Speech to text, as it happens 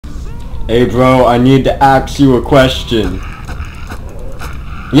Hey bro, I need to ask you a question.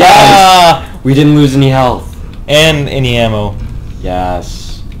 Yes! We didn't lose any health. And any ammo.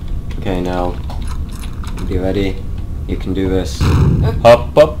 Yes. Okay, now. Be ready. You can do this.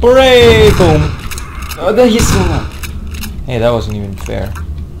 Up, hooray! Boom. Oh, no, he's still up. Hey, that wasn't even fair.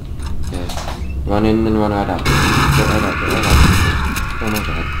 Okay. Run in and run right out. Get right up, get right up. Oh my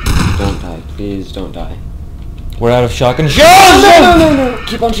god. Don't die. Please don't die. We're out of shotgun No, shells! no!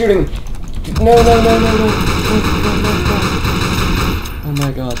 Keep on shooting! No. Oh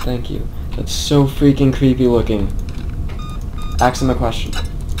my god, thank you. That's so freaking creepy looking. Ask him a question.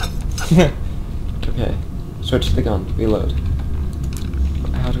 Okay. Switch the gun. Reload.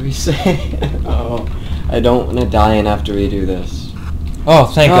 How do we say? Oh, I don't want to die and have to redo this. Oh,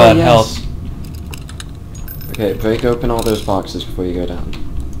 thank God, yes. health. Okay, break open all those boxes before you go down.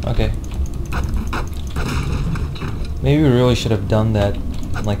 Okay. Maybe we really should have done that,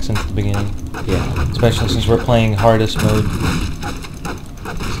 like, since the beginning. Yeah. Especially since we're playing hardest mode.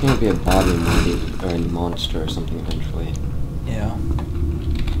 It's gonna be a body maybe, or a monster or something eventually. Yeah.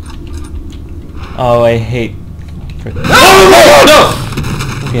 Oh, I hate... No!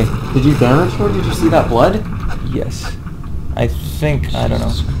 Okay. Did you damage her? Did you see that blood? Yes. I think... I don't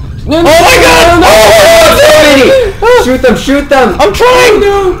know. No, Oh my god! No! Shoot them! Shoot them! I'm trying!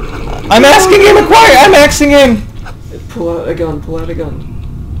 No! I'm asking him a question! I'm asking him! Pull out a gun, pull out a gun.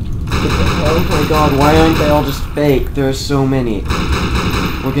 Oh my god, why aren't they all just fake? There are so many.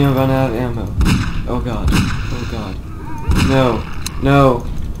 We're gonna run out of ammo. Oh god. Oh god. No.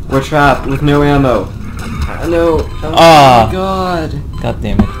 We're trapped with no ammo. No. Oh my god. God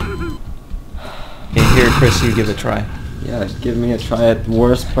damn it. Okay, here, Chris, you give it a try. Yeah, give me a try at the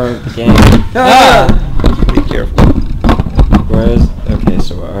worst part of the game. Be careful. Okay,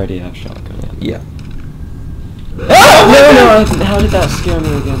 so we already have shotgun ammo. Yeah. No, how did that scare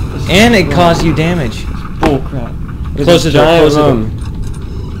me again? And it caused you damage. Bull crap. Close the door, close the door.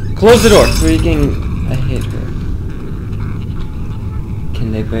 Close the door. Freaking, I hate her.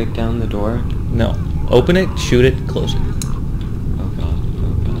 Can they break down the door? No. Open it, shoot it, close it. Oh god,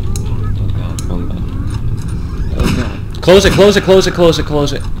 oh god, oh god, oh god. Oh god. Close it, close it, close it, close it,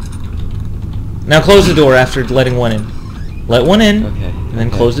 close it. Now close the door after letting one in. Let one in, Okay. and then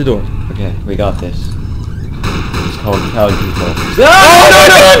close the door. Okay, we got this. It's called crowd control.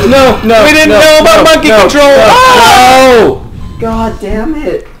 No! We didn't know about monkey control! No! God damn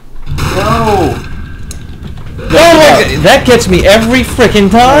it! No! Oh my, that gets me every frickin'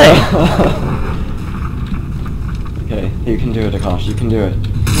 time! Okay, you can do it, Akash, you can do it.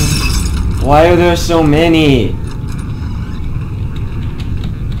 Why are there so many?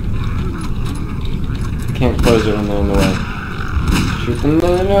 You can't close it when they're in the way. Shoot them.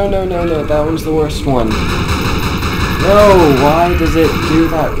 No, that one's the worst one. No, why does it do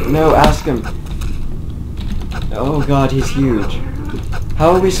that? No, ask him. Oh god, he's huge.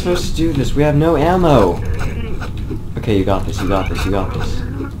 How are we supposed to do this? We have no ammo. Okay, you got this, you got this, you got this.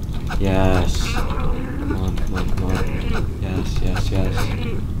 Yes. Come on.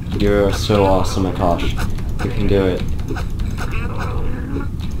 Yes. You're so awesome, Akash. You can do it.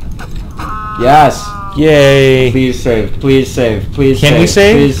 Yes! Yay! Please save, please save, please save. Can we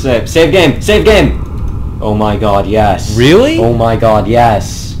save? Please save. Save game! Save game! Oh my god, yes. Really? Oh my god,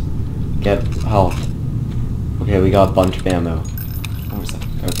 yes. Get health. Okay, we got a bunch of ammo. What was that?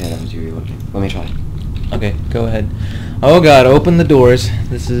 Okay, that was you reloading. Let me try. Okay, go ahead. Oh god, open the doors.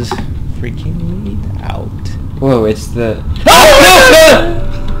 This is freaking me out. Whoa, it's the... Oh,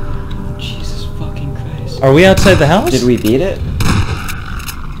 no! Jesus fucking Christ. Are we outside the house? Did we beat it?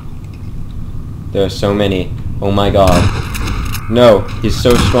 There are so many. Oh my god. No, he's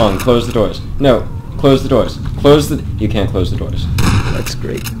so strong. Close the doors. No, close the doors. Close the... You can't close the doors. That's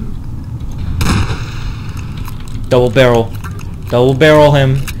great. Double barrel. Double barrel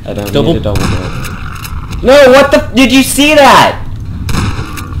him. I don't Double- need a double barrel. No, what the... Did you see that?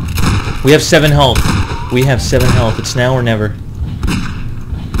 We have 7 health. We have 7 health. It's now or never.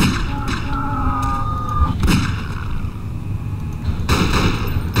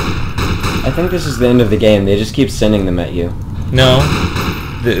 I think this is the end of the game. They just keep sending them at you. No.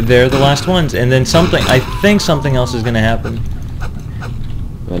 They're the last ones. And then something... I think something else is going to happen.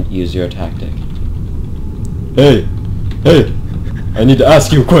 Use your tactic. Hey! I need to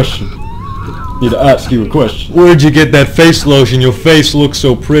ask you a question. Where'd you get that face lotion? Your face looks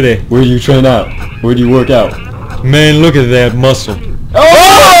so pretty. Where do you train out? Where do you work out? Man, look at that muscle.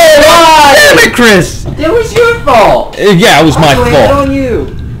 Oh! God! Damn it, Chris! It was your fault! Yeah, it was my I fault. on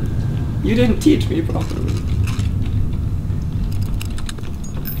you. You didn't teach me properly.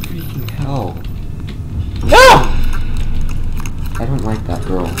 Freaking hell. No! I don't like that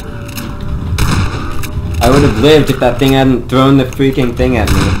girl. I would have lived if that thing hadn't thrown the freaking thing at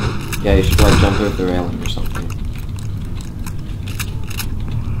me. Yeah, you should like jump over the railing or something.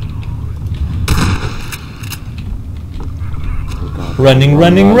 Oh God, Running,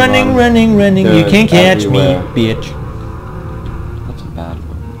 running, running, running, running. You There's can't catch everywhere. me, bitch. That's a bad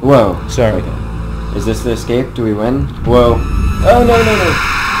one. Whoa. Sorry. Okay. Is this the escape? Do we win? Whoa. Oh, no, no,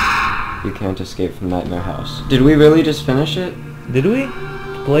 no. You can't escape from Nightmare House. Did we really just finish it? Did we?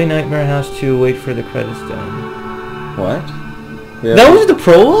 Play Nightmare House 2, wait for the credits done. What? That was the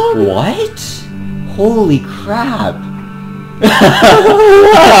prologue? What? Holy crap.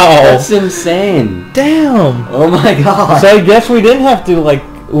 Wow! That's insane. Damn! Oh my God. So I guess we didn't have to, like,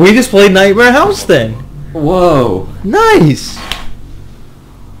 we just played Nightmare House then. Whoa. Nice!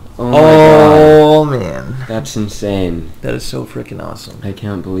 Oh my God. Oh, man. That's insane. That is so freaking awesome. I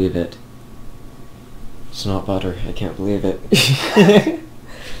can't believe it. It's not butter. I can't believe it.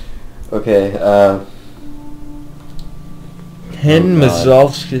 Okay, Ken Oh, God.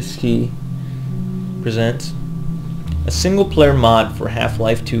 Mazovsky presents a single-player mod for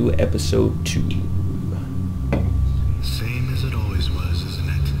Half-Life 2 Episode 2. Same as it always was, isn't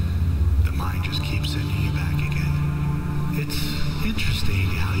it? The mind just keeps sending you back again. It's interesting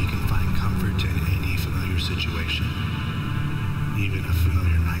how you can find comfort in any familiar situation, even a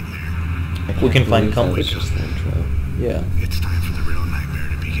familiar nightmare. I We can can't find believe that comfort. was just the intro. Yeah. It's time for the real nightmare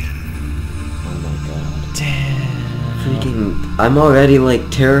to begin. Oh my God. Damn. Freaking, I'm already like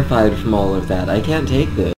terrified from all of that. I can't take this.